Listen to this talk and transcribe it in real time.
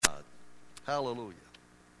Hallelujah.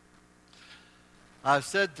 I've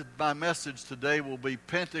said that my message today will be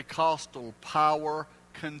Pentecostal power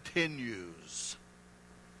continues.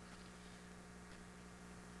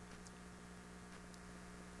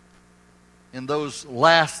 In those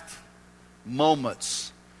last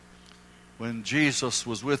moments when Jesus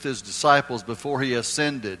was with his disciples before he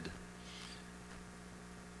ascended,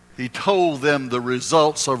 he told them the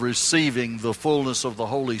results of receiving the fullness of the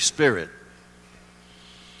Holy Spirit.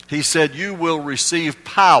 He said, "You will receive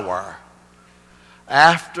power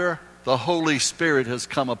after the Holy Spirit has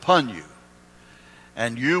come upon you.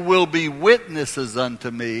 And you will be witnesses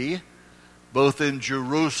unto me, both in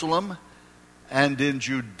Jerusalem and in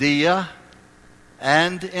Judea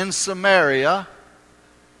and in Samaria,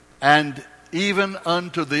 and even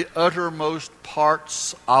unto the uttermost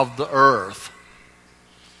parts of the earth."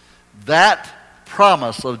 That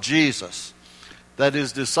promise of Jesus, that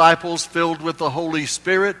his disciples filled with the Holy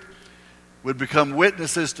Spirit would become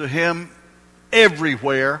witnesses to him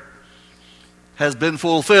everywhere, has been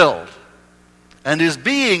fulfilled and is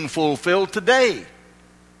being fulfilled today.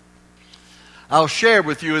 I'll share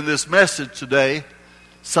with you in this message today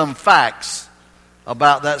some facts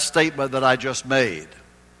about that statement that I just made.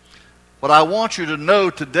 What I want you to know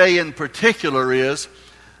today in particular is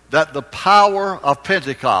that the power of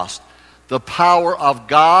Pentecost, the power of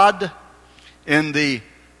God in the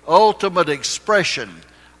ultimate expression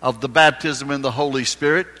of the baptism in the Holy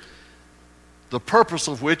Spirit, the purpose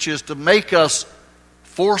of which is to make us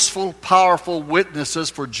forceful, powerful witnesses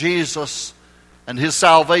for Jesus and his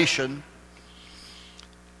salvation.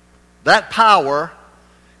 That power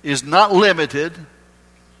is not limited,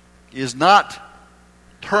 is not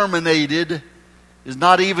terminated, is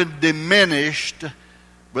not even diminished,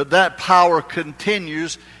 but that power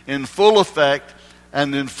continues in full effect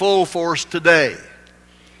and in full force today.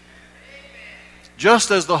 Just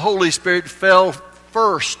as the Holy Spirit fell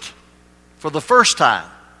first, for the first time,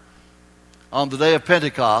 on the day of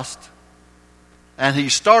Pentecost, and he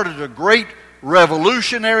started a great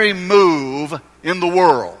revolutionary move in the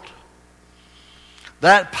world.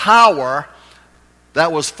 That power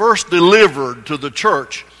that was first delivered to the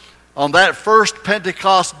church on that first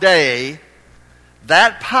Pentecost day,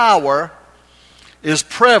 that power is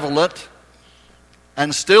prevalent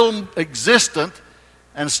and still existent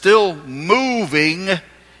and still moving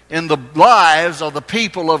in the lives of the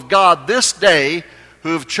people of God this day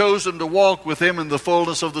who have chosen to walk with him in the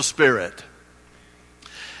fullness of the Spirit.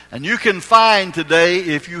 And you can find today,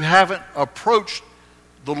 if you haven't approached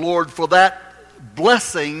the Lord for that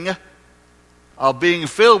blessing of being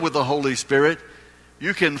filled with the Holy Spirit,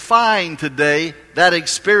 you can find today that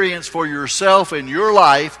experience for yourself in your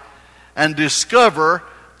life and discover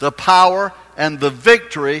the power and the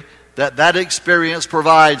victory that that experience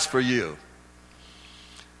provides for you.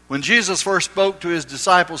 When Jesus first spoke to his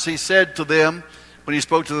disciples, he said to them, when he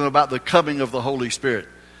spoke to them about the coming of the Holy Spirit,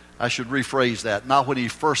 I should rephrase that, not when he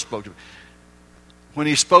first spoke to them, when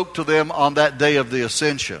he spoke to them on that day of the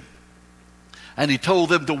ascension. And he told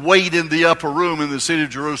them to wait in the upper room in the city of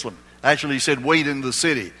Jerusalem. Actually, he said wait in the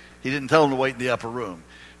city. He didn't tell them to wait in the upper room.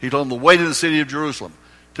 He told them to wait in the city of Jerusalem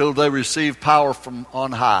till they receive power from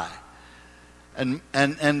on high. And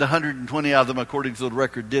 120 of them, according to the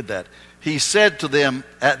record, did that. He said to them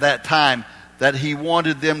at that time that he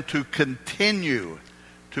wanted them to continue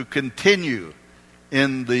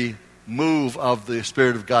in the move of the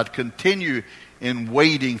Spirit of God, continue in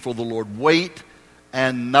waiting for the Lord. Wait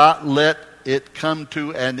and not let it come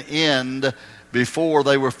to an end before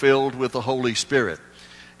they were filled with the Holy Spirit.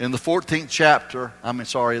 In the 14th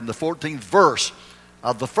verse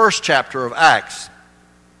of the first chapter of Acts,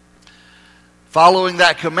 following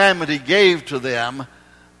that commandment he gave to them,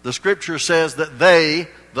 the scripture says that they,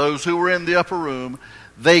 those who were in the upper room,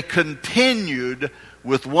 they continued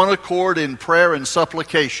with one accord in prayer and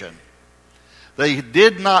supplication. They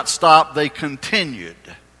did not stop, they continued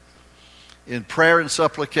in prayer and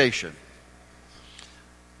supplication.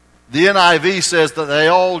 The NIV says that they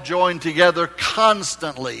all joined together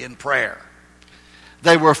constantly in prayer.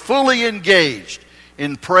 They were fully engaged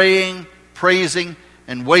in praying, praising,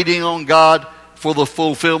 and waiting on God for the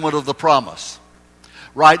fulfillment of the promise.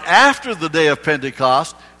 Right after the day of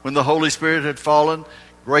Pentecost, when the Holy Spirit had fallen,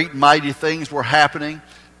 great mighty things were happening.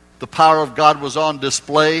 The power of God was on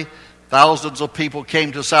display. Thousands of people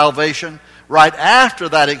came to salvation. Right after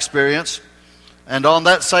that experience, and on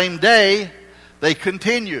that same day, they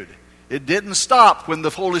continued. It didn't stop when the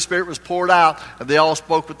Holy Spirit was poured out and they all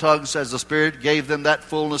spoke with tongues as the Spirit gave them that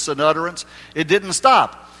fullness and utterance. It didn't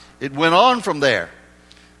stop. It went on from there.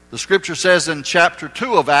 The scripture says in chapter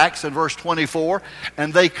 2 of Acts in verse 24,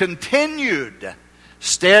 and they continued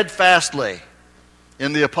steadfastly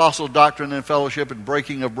in the apostles' doctrine and fellowship and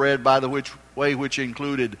breaking of bread, by the which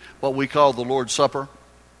included what we call the Lord's Supper,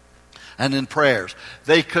 and in prayers.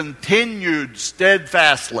 They continued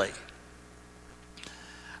steadfastly.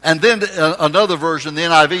 And then another version, the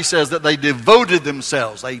NIV, says that they devoted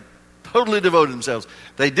themselves. They totally devoted themselves.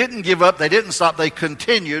 They didn't give up. They didn't stop. They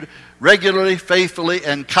continued regularly, faithfully,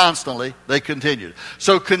 and constantly. They continued.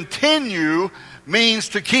 So continue means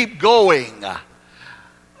to keep going.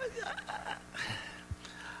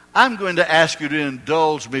 I'm going to ask you to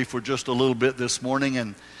indulge me for just a little bit this morning,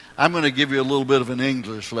 and I'm going to give you a little bit of an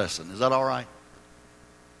English lesson. Is that all right?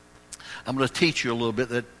 I'm going to teach you a little bit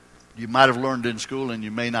that you might have learned in school and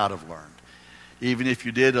you may not have learned. Even if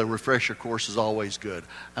you did, a refresher course is always good.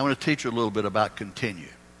 I'm going to teach you a little bit about continue.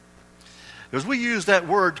 Because we use that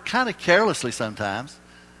word kind of carelessly sometimes.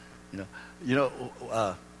 And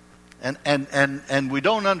we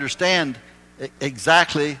don't understand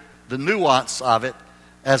exactly the nuance of it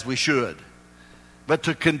as we should. But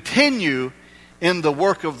to continue in the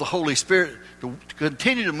work of the Holy Spirit, to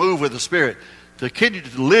continue to move with the Spirit, to continue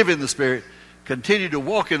to live in the Spirit, continue to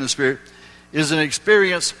walk in the Spirit, is an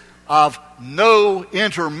experience of no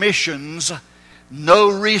intermissions, no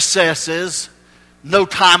recesses, no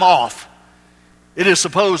time off. It is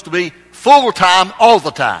supposed to be full time all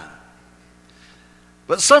the time.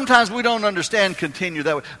 But sometimes we don't understand continue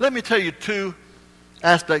that way. Let me tell you two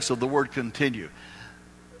aspects of the word continue.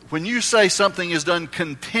 When you say something is done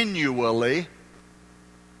continually,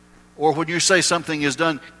 or when you say something is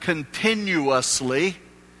done continuously,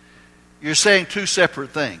 you're saying two separate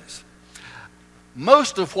things.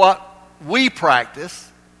 Most of what we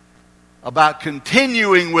practice about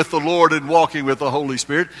continuing with the Lord and walking with the Holy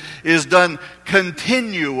Spirit is done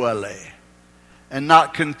continually and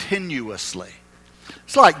not continuously.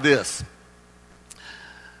 It's like this.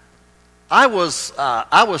 I was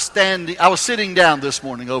sitting down this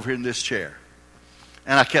morning over here in this chair,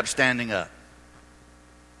 and I kept standing up.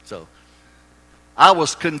 So I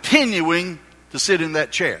was continuing to sit in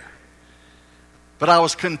that chair, but I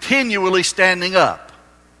was continually standing up.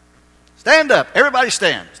 Stand up. Everybody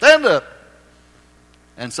stand. Stand up.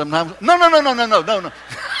 And sometimes, no.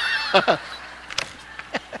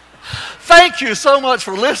 Thank you so much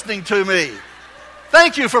for listening to me.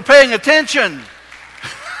 Thank you for paying attention.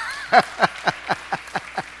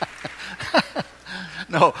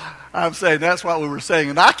 No, I'm saying that's what we were saying.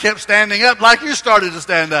 And I kept standing up like you started to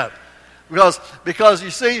stand up. Because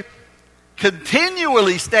you see,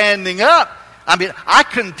 continually standing up, I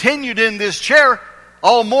continued in this chair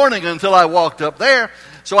all morning until I walked up there.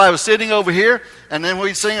 So I was sitting over here, and then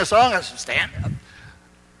we'd sing a song. I said, stand up.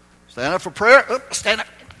 Stand up for prayer. Stand up.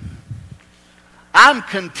 I'm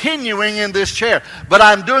continuing in this chair, but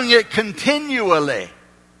I'm doing it continually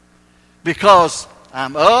because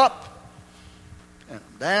I'm up and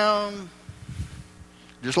I'm down,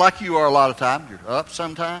 just like you are a lot of times. You're up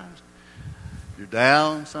sometimes. You're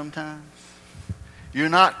down sometimes. You're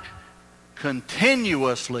not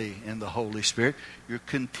continuously in the Holy Spirit. You're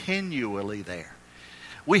continually there.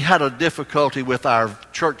 We had a difficulty with our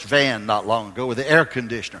church van not long ago with the air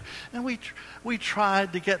conditioner. And we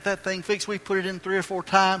tried to get that thing fixed. We put it in 3 or 4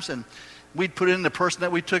 times, and we'd put it in. The person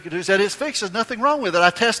that we took it to said, it's fixed. There's nothing wrong with it.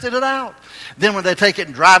 I tested it out. Then when they take it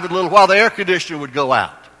and drive it a little while, the air conditioner would go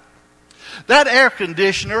out. That air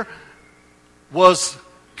conditioner was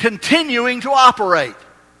continuing to operate.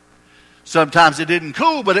 Sometimes it didn't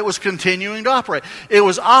cool, but it was continuing to operate. It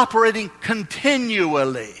was operating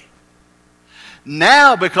continually.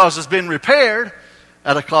 Now, because it's been repaired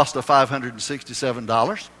at a cost of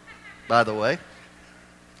 $567, by the way,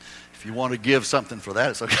 if you want to give something for that,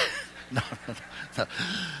 it's okay. No.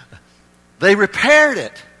 They repaired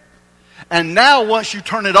it. And now once you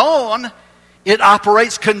turn it on, it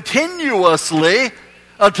operates continuously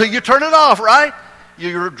until you turn it off, right?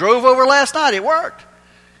 You drove over last night, it worked.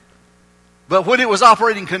 But when it was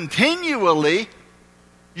operating continually,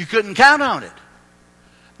 you couldn't count on it.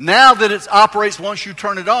 Now that it operates once you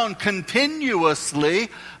turn it on continuously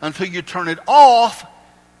until you turn it off,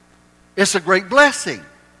 it's a great blessing.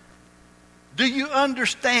 Do you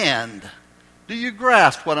understand? Do you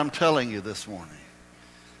grasp what I'm telling you this morning?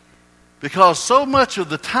 Because so much of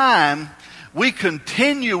the time we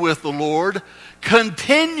continue with the Lord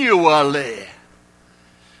continually,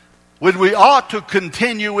 when we ought to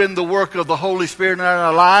continue in the work of the Holy Spirit in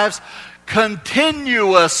our lives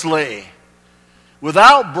continuously,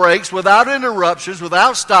 without breaks, without interruptions,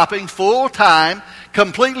 without stopping, full time,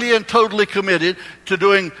 completely and totally committed to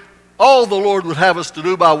doing all the Lord would have us to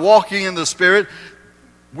do by walking in the Spirit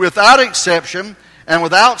without exception and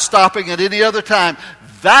without stopping at any other time.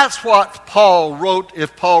 That's what Paul wrote,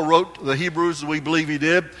 if Paul wrote the Hebrews, as we believe he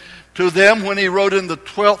did, to them when he wrote in the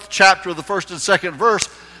 12th chapter of the 1st and 2nd verse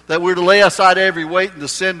that we're to lay aside every weight and the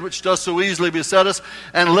sin which does so easily beset us,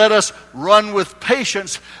 and let us run with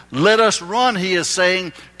patience. Let us run, he is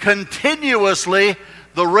saying, continuously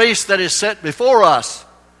the race that is set before us.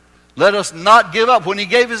 Let us not give up. When he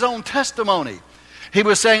gave his own testimony, he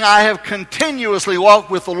was saying, I have continuously walked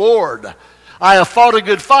with the Lord. I have fought a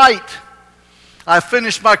good fight. I've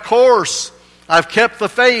finished my course. I've kept the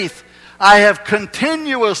faith. I have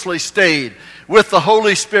continuously stayed with the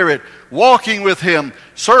Holy Spirit, walking with Him,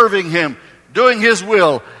 serving Him, doing His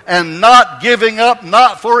will, and not giving up,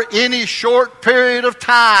 not for any short period of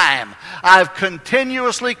time. I've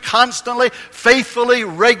continuously, constantly, faithfully,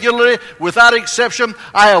 regularly, without exception,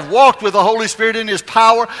 I have walked with the Holy Spirit in His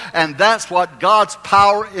power, and that's what God's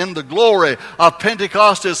power in the glory of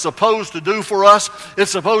Pentecost is supposed to do for us.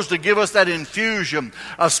 It's supposed to give us that infusion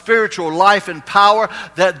of spiritual life and power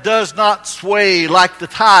that does not sway like the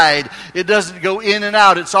tide. It doesn't go in and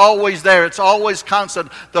out. It's always there. It's always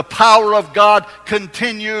constant. The power of God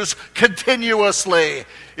continues continuously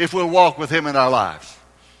if we'll walk with Him in our lives.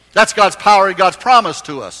 That's God's power and God's promise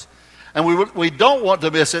to us. And we don't want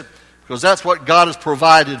to miss it, because that's what God has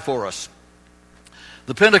provided for us.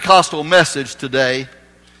 The Pentecostal message today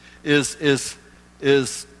is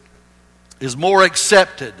more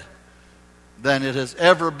accepted than it has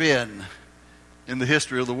ever been in the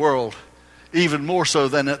history of the world, even more so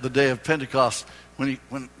than at the day of Pentecost when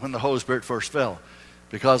the Holy Spirit first fell,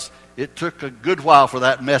 because it took a good while for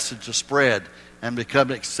that message to spread and become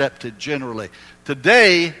accepted generally.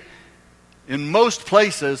 Today, in most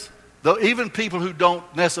places, though, even people who don't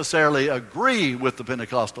necessarily agree with the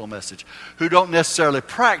Pentecostal message, who don't necessarily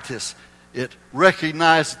practice it,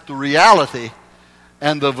 recognize the reality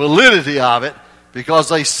and the validity of it because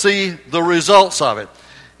they see the results of it.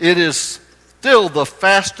 It is still the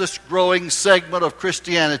fastest growing segment of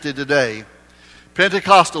Christianity today.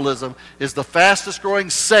 Pentecostalism is the fastest growing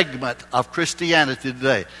segment of Christianity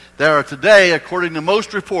today. There are today, according to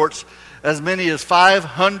most reports, as many as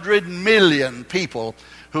 500 million people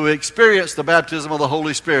who experience the baptism of the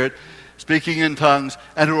Holy Spirit, speaking in tongues,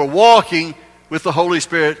 and who are walking with the Holy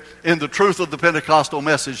Spirit in the truth of the Pentecostal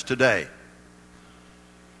message today.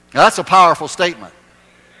 Now, that's a powerful statement.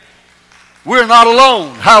 We're not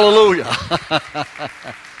alone. Hallelujah.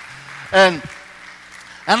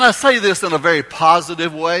 And I say this in a very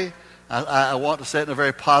positive way. I want to say it in a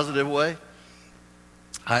very positive way.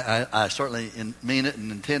 I certainly mean it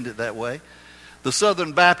and intend it that way. The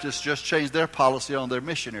Southern Baptists just changed their policy on their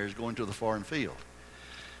missionaries going to the foreign field.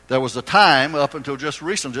 There was a time, up until just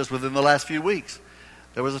recently, just within the last few weeks,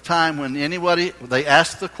 there was a time when they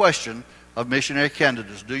asked the question of missionary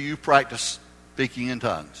candidates, do you practice speaking in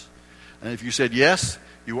tongues? And if you said yes,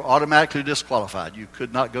 you were automatically disqualified. You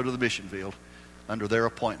could not go to the mission field under their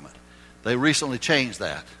appointment. They recently changed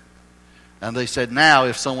that. And they said now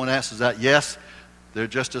if someone answers that yes, they're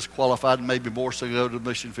just as qualified and maybe more so to go to the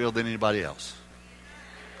mission field than anybody else.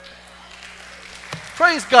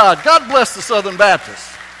 Praise God. God bless the Southern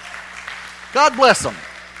Baptists. God bless them.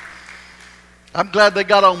 I'm glad they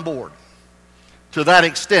got on board. To that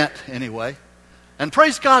extent, anyway. And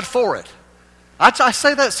praise God for it. I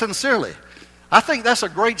say that sincerely. I think that's a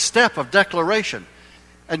great step of declaration.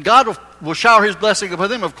 And God will shower His blessing upon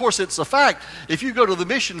them. Of course, it's a fact. If you go to the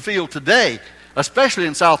mission field today, especially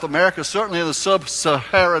in South America, certainly in the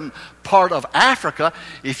sub-Saharan part of Africa,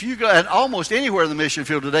 if you go, and almost anywhere in the mission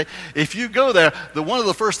field today, if you go there, one of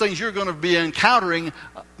the first things you're going to be encountering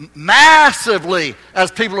massively as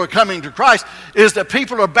people are coming to Christ is that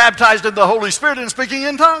people are baptized in the Holy Spirit and speaking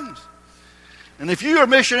in tongues. And if you're a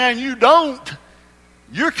missionary and you don't,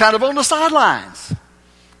 you're kind of on the sidelines.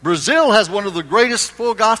 Brazil has one of the greatest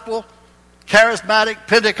full gospel, charismatic,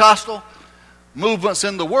 Pentecostal movements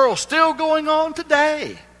in the world still going on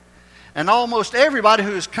today. And almost everybody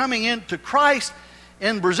who is coming into Christ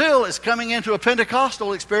in Brazil is coming into a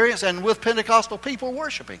Pentecostal experience and with Pentecostal people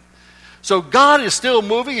worshiping. So God is still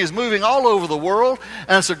moving. He's moving all over the world.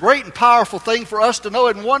 And it's a great and powerful thing for us to know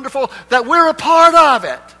and wonderful that we're a part of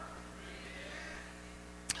it.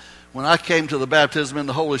 When I came to the baptism in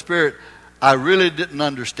the Holy Spirit, I really didn't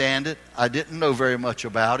understand it. I didn't know very much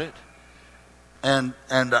about it. And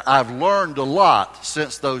I've learned a lot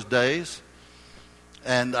since those days.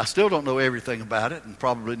 And I still don't know everything about it and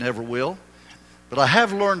probably never will. But I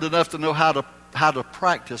have learned enough to know how to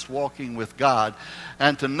practice walking with God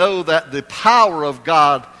and to know that the power of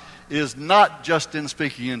God is not just in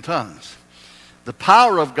speaking in tongues. The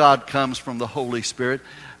power of God comes from the Holy Spirit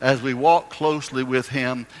as we walk closely with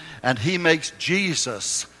Him, and He makes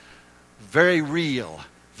Jesus very real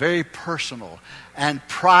very personal and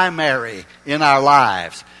primary in our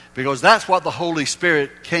lives, because that's what the Holy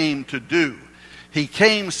Spirit came to do. He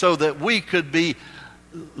came so that we could be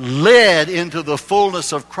led into the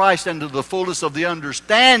fullness of Christ and to the fullness of the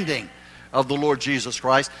understanding of the Lord Jesus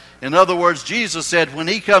Christ. In other words, Jesus said when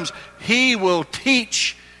He comes, He will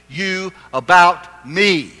teach you about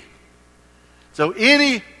me. So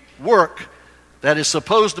any work that is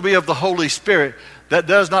supposed to be of the Holy Spirit that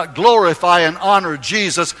does not glorify and honor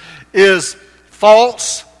Jesus is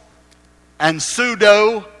false and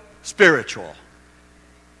pseudo-spiritual.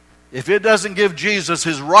 If it doesn't give Jesus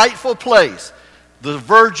His rightful place, the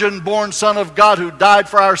virgin-born Son of God who died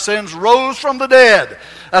for our sins, rose from the dead,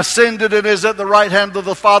 ascended and is at the right hand of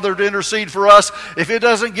the Father to intercede for us. If it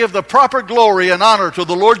doesn't give the proper glory and honor to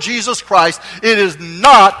the Lord Jesus Christ, it is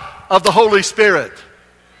not of the Holy Spirit.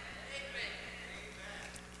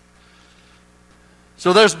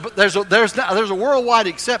 So there's a worldwide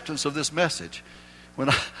acceptance of this message.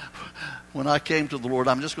 When I came to the Lord,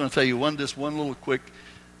 I'm just going to tell you one little quick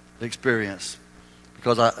experience,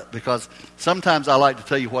 because sometimes I like to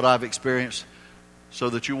tell you what I've experienced so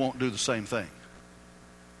that you won't do the same thing.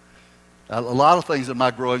 A lot of things in my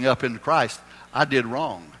growing up in Christ I did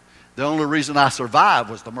wrong. The only reason I survived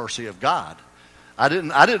was the mercy of God. I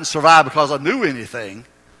didn't survive because I knew anything.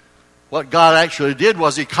 What God actually did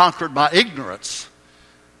was He conquered my ignorance.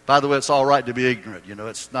 By the way, it's all right to be ignorant. You know,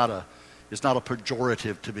 it's not a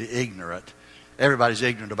pejorative to be ignorant. Everybody's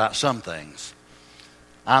ignorant about some things.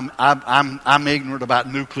 I'm ignorant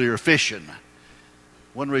about nuclear fission.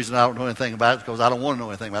 One reason I don't know anything about it is because I don't want to know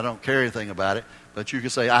anything about it. I don't care anything about it. But you can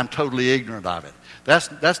say I'm totally ignorant of it.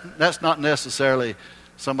 That's not necessarily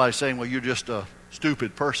somebody saying, well, you're just a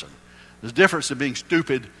stupid person. There's a difference in being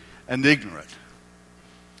stupid and ignorant.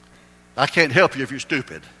 I can't help you if you're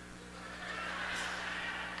stupid.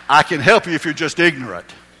 I can help you if you're just ignorant,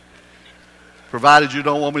 provided you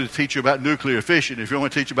don't want me to teach you about nuclear fission. If you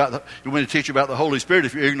want me to teach you about the Holy Spirit,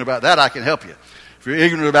 if you're ignorant about that, I can help you. If you're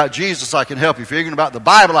ignorant about Jesus, I can help you. If you're ignorant about the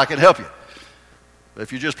Bible, I can help you. But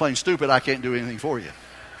if you're just plain stupid, I can't do anything for you.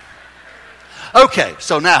 Okay,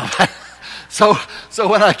 so now, so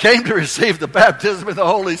when I came to receive the baptism in the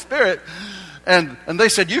Holy Spirit, and they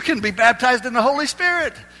said, you can be baptized in the Holy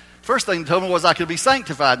Spirit. First thing they told me was I could be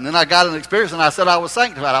sanctified. And then I got an experience and I said I was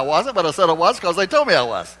sanctified. I wasn't, but I said I was because they told me I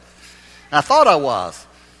was. And I thought I was.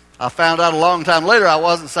 I found out a long time later I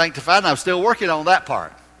wasn't sanctified, and I'm still working on that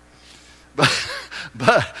part.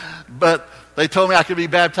 But they told me I could be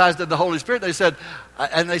baptized in the Holy Spirit. They said,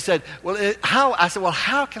 well, how? I said, well,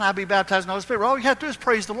 how can I be baptized in the Holy Spirit? Well, all you have to do is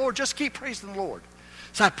praise the Lord. Just keep praising the Lord.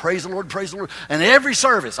 So I'd praise the Lord, praise the Lord. And every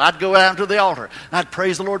service, I'd go out to the altar. And I'd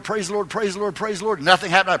praise the Lord, praise the Lord, praise the Lord, praise the Lord.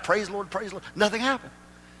 Nothing happened. I'd praise the Lord, praise the Lord. Nothing happened.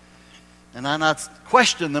 And I'd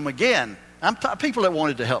question them again. People that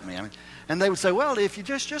wanted to help me. And they would say, well, if you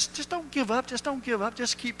just don't give up. Just don't give up.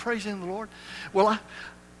 Just keep praising the Lord. Well,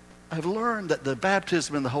 I've learned that the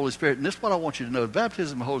baptism in the Holy Spirit, and this is what I want you to know, the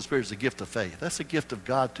baptism in the Holy Spirit is a gift of faith. That's a gift of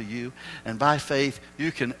God to you. And by faith, you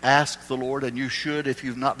can ask the Lord, and you should, if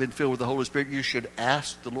you've not been filled with the Holy Spirit, you should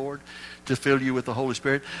ask the Lord to fill you with the Holy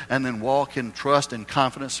Spirit, and then walk in trust and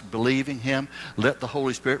confidence, believing Him. Let the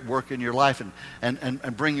Holy Spirit work in your life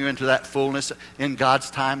and bring you into that fullness in God's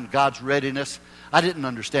time, God's readiness. I didn't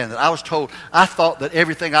understand that. I thought that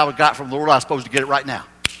everything I got from the Lord, I was supposed to get it right now.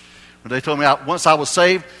 When they told me once I was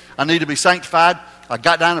saved, I need to be sanctified, I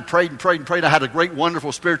got down and prayed and prayed and prayed. I had a great,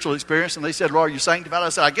 wonderful spiritual experience. And they said, Lord, are you sanctified? I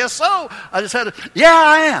said, I guess so. I just had to, yeah,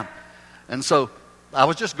 I am. And so I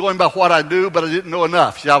was just going by what I knew, but I didn't know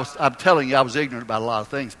enough. See, I'm telling you, I was ignorant about a lot of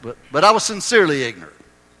things, but I was sincerely ignorant.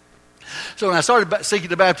 So when I started seeking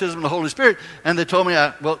the baptism of the Holy Spirit, and they told me,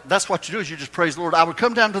 well, that's what you do is you just praise the Lord. I would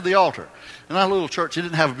come down to the altar. And our little church, it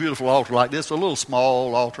didn't have a beautiful altar like this, a little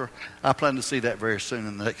small altar. I plan to see that very soon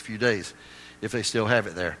in the next few days, if they still have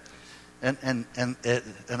it there. And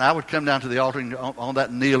I would come down to the altar on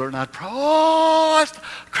that kneeler, and I'd cry,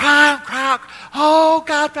 oh,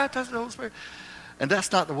 God, baptize the Holy Spirit. And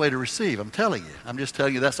that's not the way to receive, I'm telling you. I'm just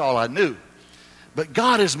telling you that's all I knew. But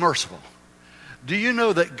God is merciful. Do you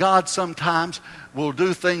know that God sometimes will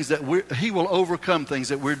do things that He will overcome things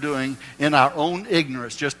that we're doing in our own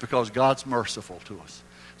ignorance just because God's merciful to us.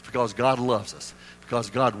 It's because God loves us. Because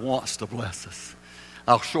God wants to bless us.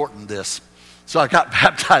 I'll shorten this. So I got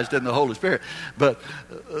baptized in the Holy Spirit. But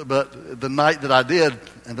the night that I did,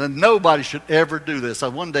 and then nobody should ever do this. So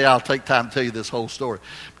one day I'll take time to tell you this whole story.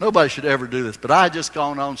 Nobody should ever do this. But I had just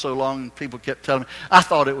gone on so long, and people kept telling me. I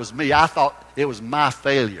thought it was me. I thought it was my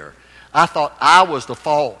failure. I thought I was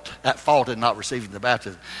at fault in not receiving the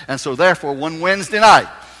baptism. And so therefore, one Wednesday night,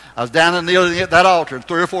 I was down and kneeling at that altar, and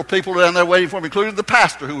 3 or 4 people down there waiting for me, including the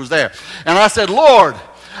pastor who was there. And I said, Lord,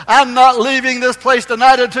 I'm not leaving this place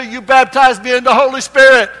tonight until you baptize me in the Holy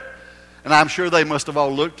Spirit. And I'm sure they must have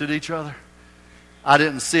all looked at each other. I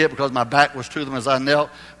didn't see it because my back was to them as I knelt.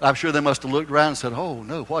 I'm sure they must have looked around and said, oh,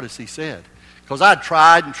 no, what has he said? Because I'd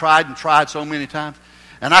tried and tried and tried so many times.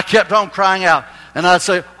 And I kept on crying out. And I'd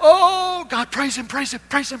say, oh, God, praise him, praise him,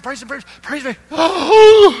 praise him, praise him, praise me.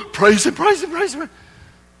 Oh, praise him, praise him, praise him.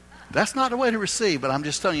 That's not the way to receive, but I'm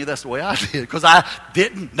just telling you that's the way I did because I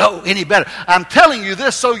didn't know any better. I'm telling you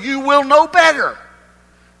this so you will know better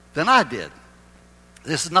than I did.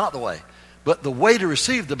 This is not the way. But the way to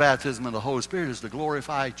receive the baptism of the Holy Spirit is to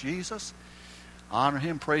glorify Jesus, honor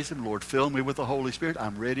him, praise him. Lord, fill me with the Holy Spirit.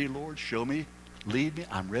 I'm ready, Lord. Show me, lead me.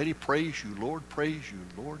 I'm ready. Praise you, Lord. Praise you,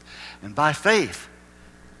 Lord. And by faith,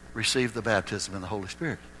 receive the baptism in the Holy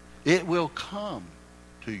Spirit. It will come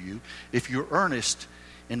to you if you're earnest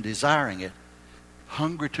in desiring it,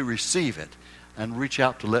 hungry to receive it, and reach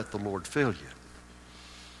out to let the Lord fill you.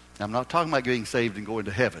 I'm not talking about getting saved and going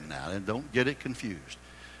to heaven now, and don't get it confused.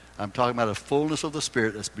 I'm talking about a fullness of the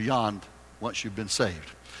Spirit that's beyond once you've been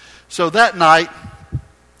saved. So that night,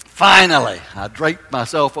 finally, I draped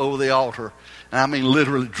myself over the altar, and I mean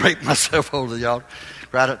literally draped myself over the altar,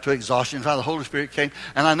 right up to exhaustion. Finally, the Holy Spirit came,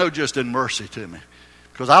 and I know just in mercy to me,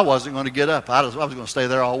 because I wasn't going to get up. I was going to stay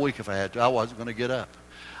there all week if I had to. I wasn't going to get up.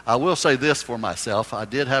 I will say this for myself. I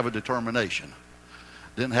did have a determination.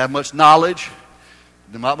 Didn't have much knowledge,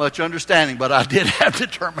 not much understanding, but I did have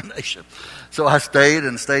determination. So I stayed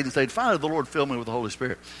and stayed and stayed. Finally, the Lord filled me with the Holy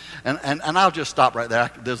Spirit. And I'll just stop right there.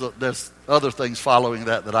 There's other things following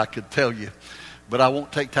that I could tell you, but I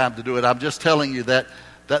won't take time to do it. I'm just telling you that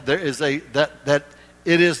there is that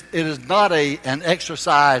it is not an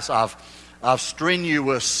exercise of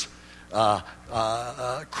strenuous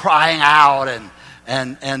crying out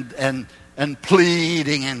and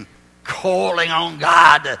pleading and calling on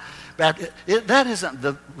God. That isn't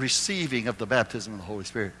the receiving of the baptism of the Holy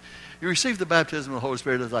Spirit. You receive the baptism of the Holy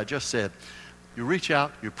Spirit, as I just said. You reach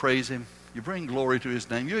out, you praise him, you bring glory to his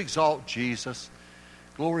name, you exalt Jesus.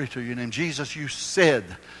 Glory to your name. Jesus, you said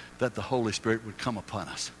that the Holy Spirit would come upon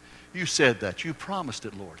us. You said that. You promised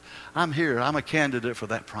it, Lord. I'm here. I'm a candidate for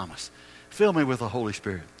that promise. Fill me with the Holy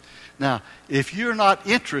Spirit. Now, if you're not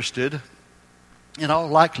interested, in all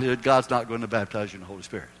likelihood, God's not going to baptize you in the Holy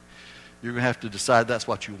Spirit. You're going to have to decide that's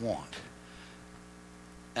what you want.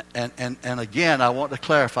 And again, I want to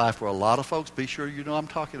clarify for a lot of folks, be sure you know what I'm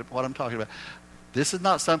talking about. This is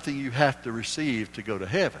not something you have to receive to go to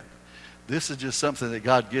heaven. This is just something that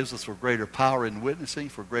God gives us for greater power in witnessing,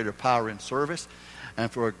 for greater power in service, and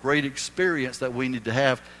for a great experience that we need to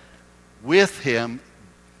have with him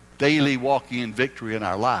daily walking in victory in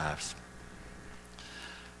our lives.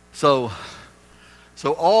 So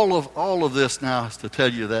all of this now is to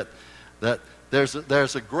tell you that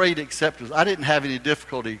there's a great acceptance. I didn't have any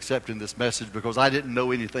difficulty accepting this message because I didn't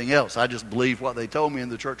know anything else. I just believed what they told me in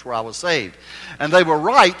the church where I was saved. And they were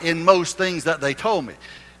right in most things that they told me.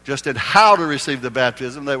 Just in how to receive the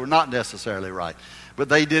baptism, they were not necessarily right. But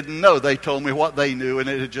they didn't know. They told me what they knew, and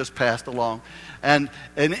it had just passed along. And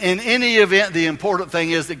in any event, the important thing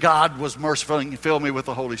is that God was merciful and filled me with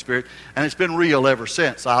the Holy Spirit. And it's been real ever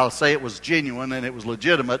since. I'll say it was genuine and it was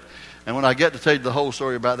legitimate. And when I get to tell you the whole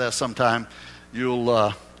story about that sometime, you'll...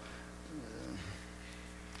 well,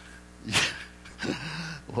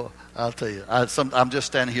 I'll tell you. I'm just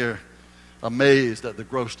standing here amazed at the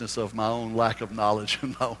grossness of my own lack of knowledge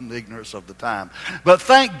and my own ignorance of the time. But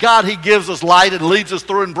thank God he gives us light and leads us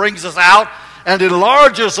through and brings us out and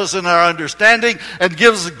enlarges us in our understanding and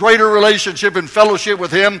gives us a greater relationship and fellowship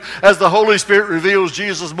with him as the Holy Spirit reveals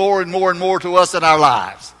Jesus more and more and more to us in our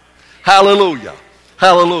lives. Hallelujah.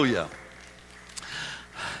 Hallelujah.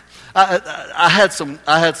 I had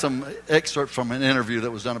some excerpts from an interview that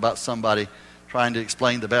was done about somebody trying to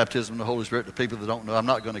explain the baptism of the Holy Spirit to people that don't know. I'm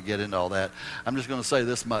not going to get into all that. I'm just going to say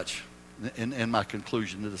this much in my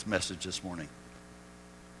conclusion to this message this morning.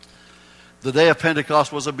 The day of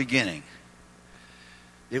Pentecost was a beginning.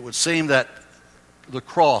 It would seem that the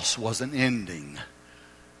cross was an ending.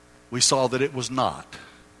 We saw that it was not.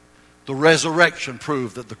 The resurrection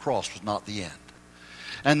proved that the cross was not the end.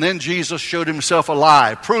 And then Jesus showed himself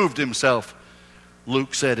alive, proved himself,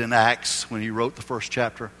 Luke said in Acts when he wrote the first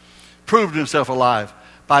chapter, proved himself alive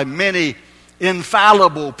by many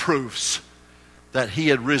infallible proofs that he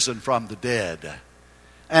had risen from the dead.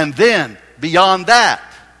 And then, beyond that,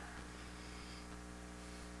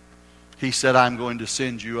 he said, I'm going to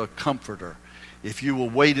send you a comforter. If you will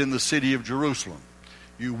wait in the city of Jerusalem,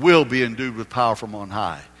 you will be endued with power from on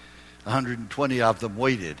high. 120 of them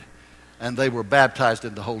waited. and they were baptized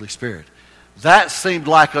in the Holy Spirit. That seemed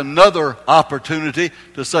like another opportunity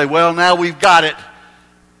to say, well, now we've got it.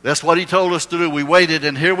 That's what he told us to do. We waited,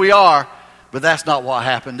 and here we are. But that's not what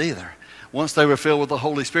happened either. Once they were filled with the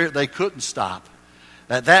Holy Spirit, they couldn't stop.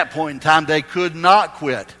 At that point in time, they could not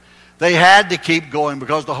quit. They had to keep going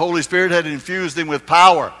because the Holy Spirit had infused them with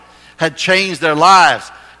power, had changed their lives,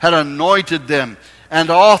 had anointed them, and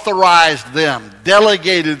authorized them,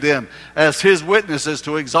 delegated them as his witnesses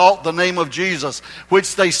to exalt the name of Jesus,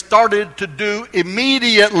 which they started to do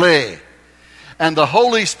immediately. And the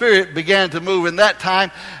Holy Spirit began to move in that time,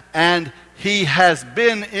 and he has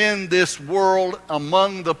been in this world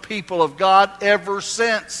among the people of God ever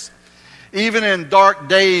since. Even in dark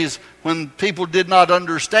days when people did not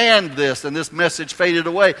understand this and this message faded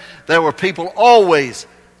away, there were people always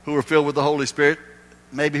who were filled with the Holy Spirit,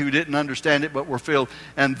 maybe who didn't understand it but were filled.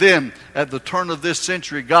 And then at the turn of this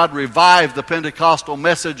century, God revived the Pentecostal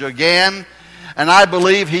message again. And I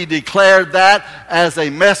believe he declared that as a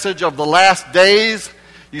message of the last days.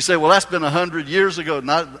 You say, well, that's been 100 years ago.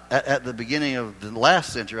 Not at the beginning of the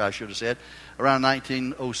last century, I should have said. Around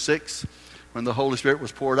 1906, when the Holy Spirit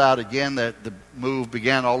was poured out again, that the move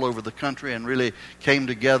began all over the country and really came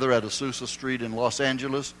together at Azusa Street in Los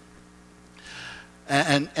Angeles.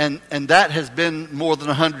 And that has been more than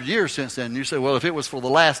 100 years since then. You say, well, if it was for the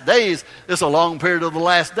last days, it's a long period of the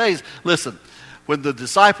last days. Listen, when the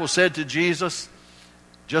disciples said to Jesus,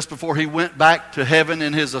 just before he went back to heaven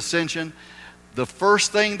in his ascension, the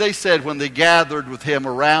first thing they said when they gathered with him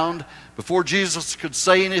around, before Jesus could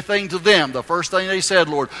say anything to them, the first thing they said,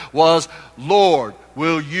 Lord, was, Lord,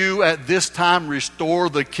 will you at this time restore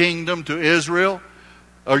the kingdom to Israel?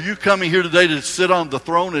 Are you coming here today to sit on the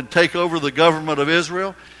throne and take over the government of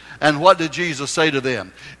Israel? And what did Jesus say to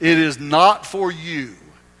them? It is not for you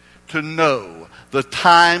to know the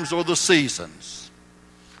times or the seasons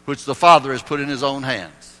which the Father has put in his own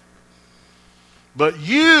hands. But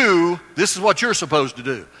you, this is what you're supposed to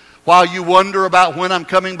do. While you wonder about when I'm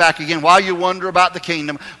coming back again, while you wonder about the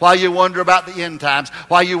kingdom, while you wonder about the end times,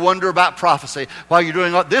 while you wonder about prophecy, while you're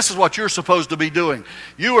doing all, this is what you're supposed to be doing.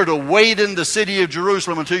 You are to wait in the city of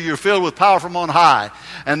Jerusalem until you're filled with power from on high.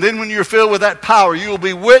 And then when you're filled with that power, you will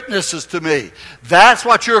be witnesses to me. That's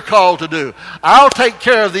what you're called to do. I'll take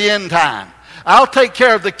care of the end time. I'll take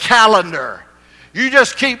care of the calendar. You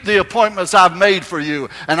just keep the appointments I've made for you,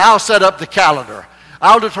 and I'll set up the calendar.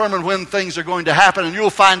 I'll determine when things are going to happen, and you'll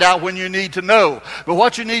find out when you need to know. But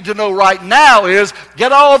what you need to know right now is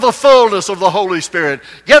get all the fullness of the Holy Spirit.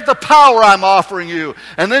 Get the power I'm offering you,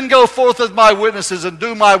 and then go forth as my witnesses and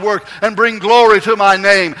do my work and bring glory to my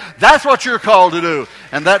name. That's what you're called to do.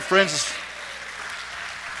 And that, friends,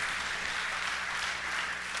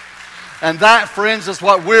 is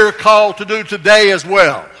what we're called to do today as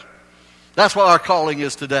well. That's what our calling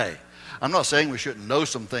is today. I'm not saying we shouldn't know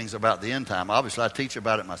some things about the end time. Obviously, I teach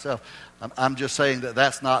about it myself. I'm just saying that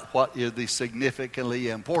that's not what is the significantly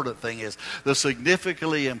important thing is. The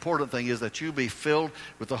significantly important thing is that you be filled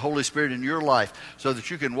with the Holy Spirit in your life so that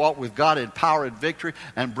you can walk with God in power and victory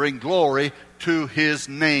and bring glory to his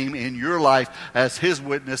name in your life as his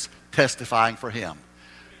witness testifying for him.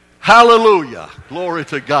 Hallelujah. Glory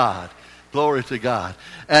to God. Glory to God.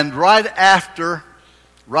 And right after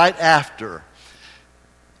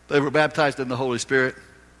they were baptized in the Holy Spirit,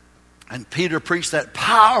 and Peter preached that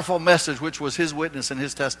powerful message which was his witness and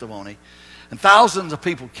his testimony, and thousands of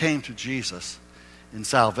people came to Jesus in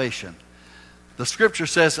salvation. The scripture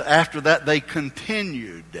says that after that they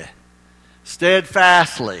continued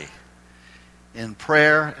steadfastly in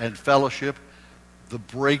prayer and fellowship, the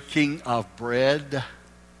breaking of bread.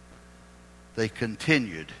 They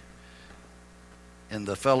continued in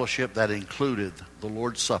the fellowship that included the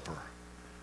Lord's Supper.